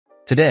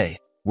Today,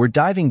 we're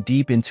diving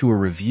deep into a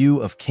review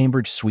of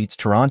Cambridge Suites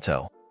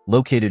Toronto,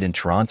 located in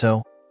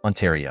Toronto,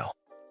 Ontario.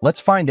 Let's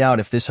find out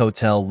if this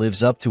hotel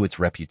lives up to its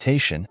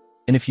reputation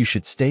and if you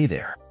should stay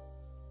there.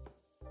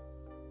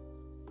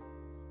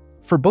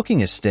 For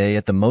booking a stay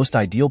at the most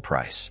ideal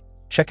price,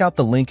 check out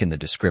the link in the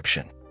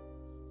description.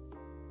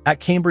 At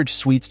Cambridge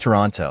Suites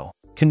Toronto,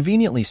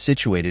 conveniently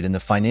situated in the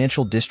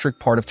financial district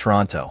part of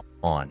Toronto,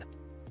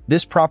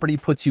 this property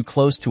puts you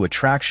close to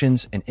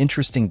attractions and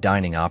interesting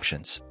dining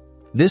options.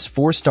 This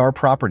 4-star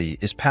property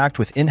is packed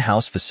with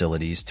in-house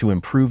facilities to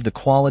improve the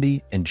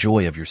quality and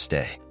joy of your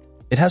stay.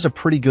 It has a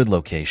pretty good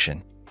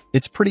location.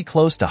 It's pretty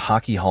close to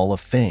Hockey Hall of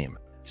Fame,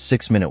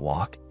 6-minute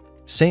walk,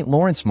 St.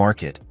 Lawrence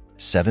Market,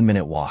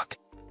 7-minute walk,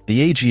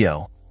 the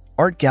AGO,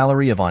 Art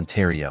Gallery of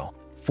Ontario,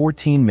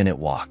 14-minute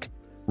walk,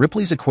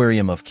 Ripley's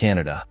Aquarium of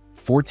Canada,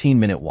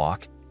 14-minute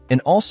walk,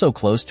 and also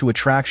close to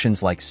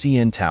attractions like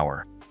CN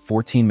Tower,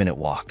 14-minute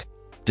walk,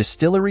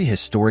 Distillery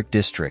Historic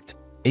District,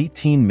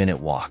 18-minute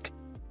walk,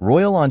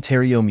 Royal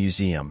Ontario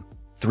Museum,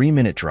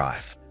 3-minute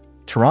drive,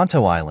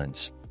 Toronto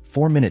Islands,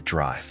 4-minute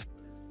drive.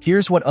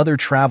 Here's what other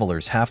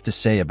travelers have to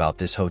say about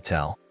this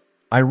hotel.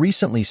 I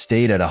recently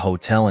stayed at a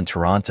hotel in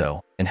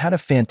Toronto and had a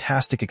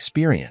fantastic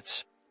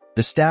experience.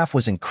 The staff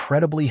was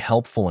incredibly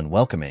helpful and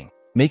welcoming,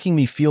 making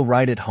me feel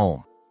right at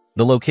home.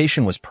 The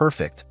location was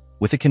perfect,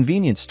 with a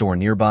convenience store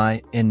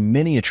nearby and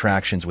many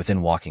attractions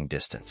within walking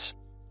distance.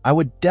 I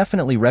would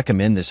definitely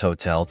recommend this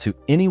hotel to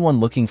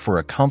anyone looking for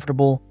a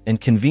comfortable and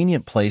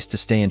convenient place to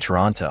stay in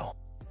Toronto.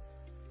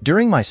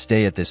 During my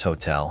stay at this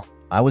hotel,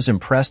 I was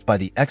impressed by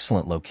the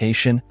excellent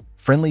location,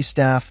 friendly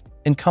staff,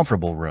 and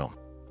comfortable room.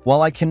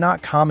 While I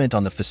cannot comment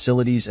on the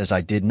facilities as I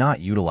did not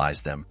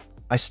utilize them,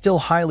 I still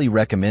highly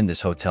recommend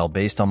this hotel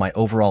based on my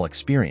overall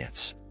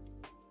experience.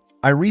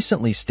 I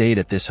recently stayed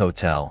at this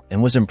hotel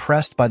and was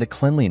impressed by the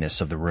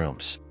cleanliness of the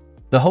rooms.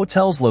 The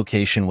hotel's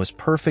location was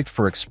perfect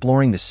for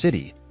exploring the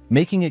city,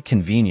 making it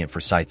convenient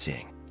for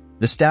sightseeing.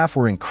 The staff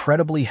were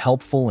incredibly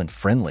helpful and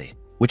friendly,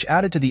 which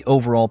added to the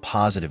overall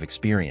positive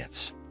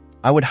experience.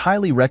 I would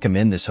highly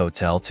recommend this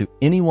hotel to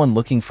anyone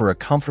looking for a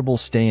comfortable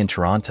stay in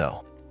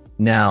Toronto.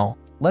 Now,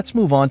 let's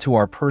move on to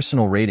our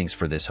personal ratings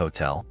for this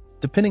hotel,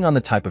 depending on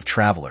the type of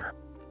traveler.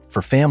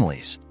 For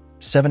families,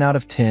 7 out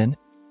of 10.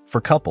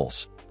 For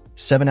couples,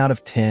 7 out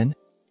of 10.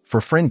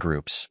 For friend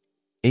groups,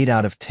 8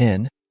 out of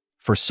 10.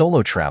 For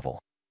solo travel,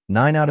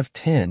 9 out of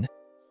 10.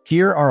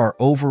 Here are our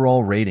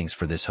overall ratings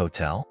for this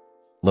hotel.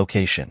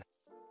 Location,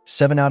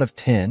 7 out of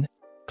 10.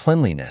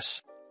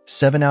 Cleanliness,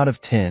 7 out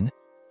of 10.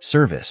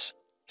 Service,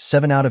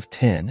 7 out of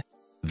 10.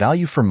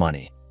 Value for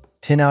money,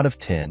 10 out of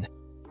 10.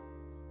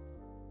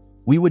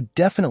 We would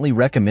definitely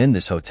recommend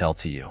this hotel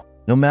to you,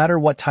 no matter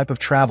what type of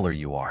traveler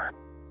you are.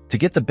 To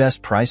get the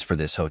best price for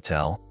this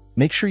hotel,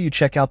 make sure you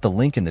check out the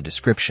link in the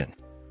description.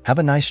 Have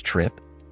a nice trip.